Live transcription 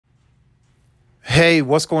Hey,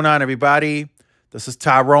 what's going on, everybody? This is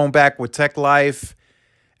Tyrone back with Tech Life.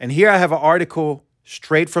 And here I have an article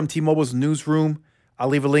straight from T-Mobile's newsroom. I'll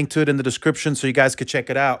leave a link to it in the description so you guys could check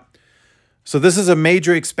it out. So this is a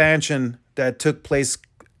major expansion that took place,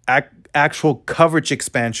 actual coverage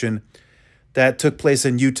expansion that took place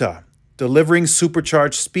in Utah, delivering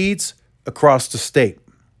supercharged speeds across the state.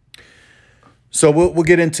 So we'll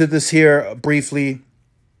get into this here briefly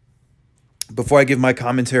before I give my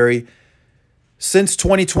commentary. Since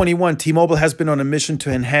 2021, T-Mobile has been on a mission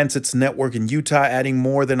to enhance its network in Utah, adding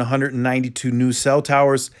more than 192 new cell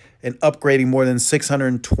towers and upgrading more than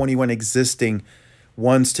 621 existing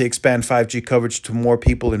ones to expand 5G coverage to more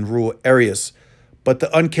people in rural areas. But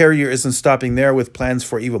the Un-carrier isn't stopping there, with plans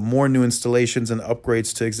for even more new installations and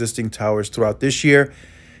upgrades to existing towers throughout this year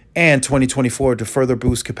and 2024 to further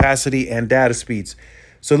boost capacity and data speeds.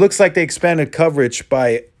 So it looks like they expanded coverage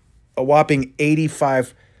by a whopping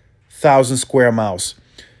 85,000 square miles.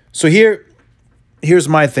 So here's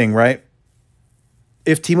my thing, right?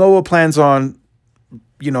 If T-Mobile plans on,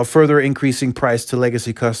 further increasing price to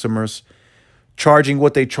legacy customers, charging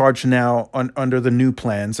what they charge now under the new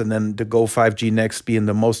plans, and then the Go 5G Next being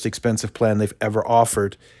the most expensive plan they've ever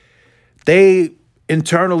offered, they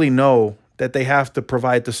internally know that they have to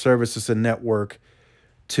provide the services and network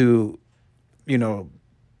to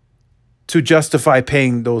justify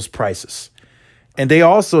paying those prices. And they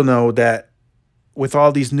also know that with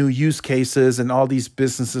all these new use cases and all these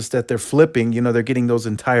businesses that they're flipping, they're getting those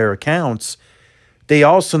entire accounts. They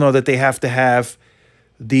also know that they have to have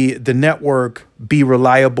the network be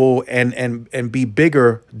reliable and be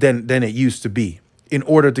bigger than it used to be in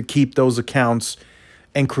order to keep those accounts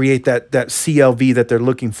and create that CLV that they're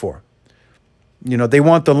looking for. They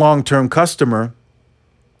want the long-term customer,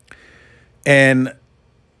 and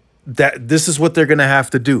that this is what they're going to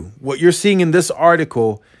have to do. What you're seeing in this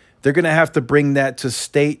article, they're going to have to bring that to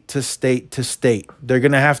state to state to state. They're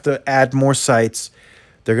going to have to add more sites.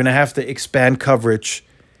 They're going to have to expand coverage,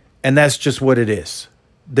 and that's just what it is.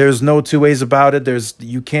 There's no two ways about it.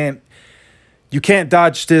 You can't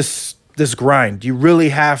dodge this grind. You really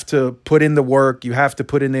have to put in the work. You have to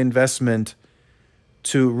put in the investment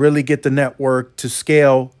to really get the network to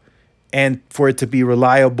scale and for it to be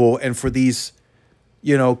reliable, and for these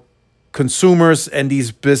consumers and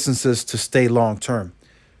these businesses to stay long term.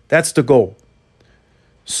 That's the goal.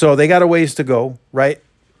 So they got a ways to go, right?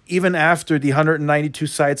 Even after the 192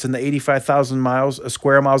 sites and the 85,000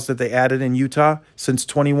 square miles that they added in Utah since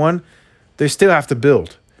 21, they still have to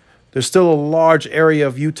build. There's still a large area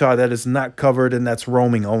of Utah that is not covered, and that's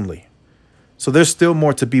roaming only. So there's still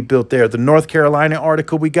more to be built there. The North Carolina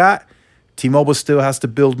article we got, T-Mobile still has to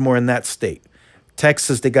build more in that state.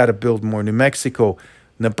 Texas, they got to build more. New Mexico,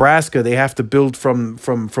 Nebraska, they have to build from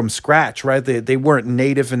scratch, right? They weren't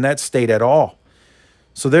native in that state at all.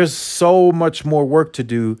 So there's so much more work to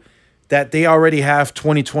do that they already have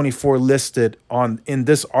 2024 listed in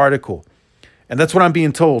this article. And that's what I'm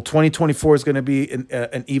being told. 2024 is going to be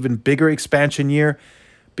an even bigger expansion year,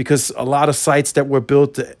 because a lot of sites that were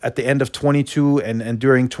built at the end of 22 and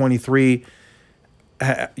during 23,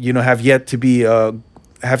 have yet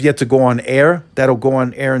to go on air. That'll go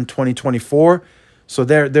on air in 2024. So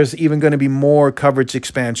there's even going to be more coverage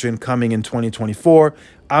expansion coming in 2024.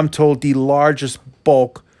 I'm told the largest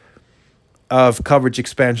bulk of coverage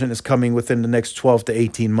expansion is coming within the next 12 to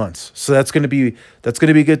 18 months. So that's going to be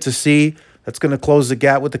good to see. That's going to close the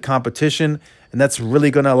gap with the competition, and that's really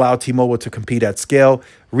going to allow T-Mobile to compete at scale.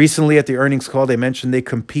 Recently at the earnings call, they mentioned they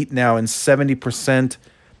compete now in 70%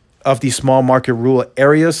 of the small market rural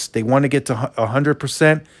areas. They want to get to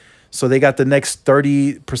 100%. So they got the next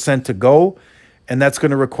 30% to go. And that's going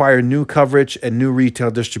to require new coverage and new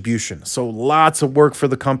retail distribution. So lots of work for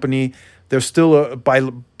the company. They're still, by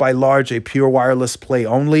large, a pure wireless play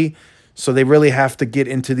only. So they really have to get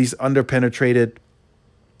into these underpenetrated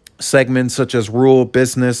segments such as rural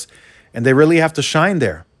business. And they really have to shine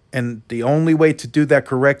there. And the only way to do that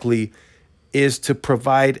correctly is to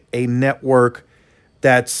provide a network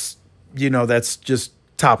that's just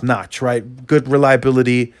top notch, right? Good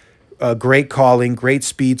reliability, great calling, great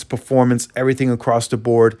speeds, performance, everything across the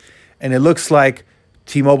board. And it looks like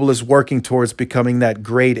T-Mobile is working towards becoming that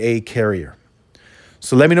grade A carrier.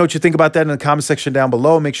 So let me know what you think about that in the comment section down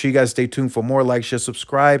below. Make sure you guys stay tuned for more. Like, share,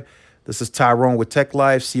 subscribe. This is Tyrone with Tech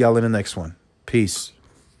Life. See y'all in the next one. Peace.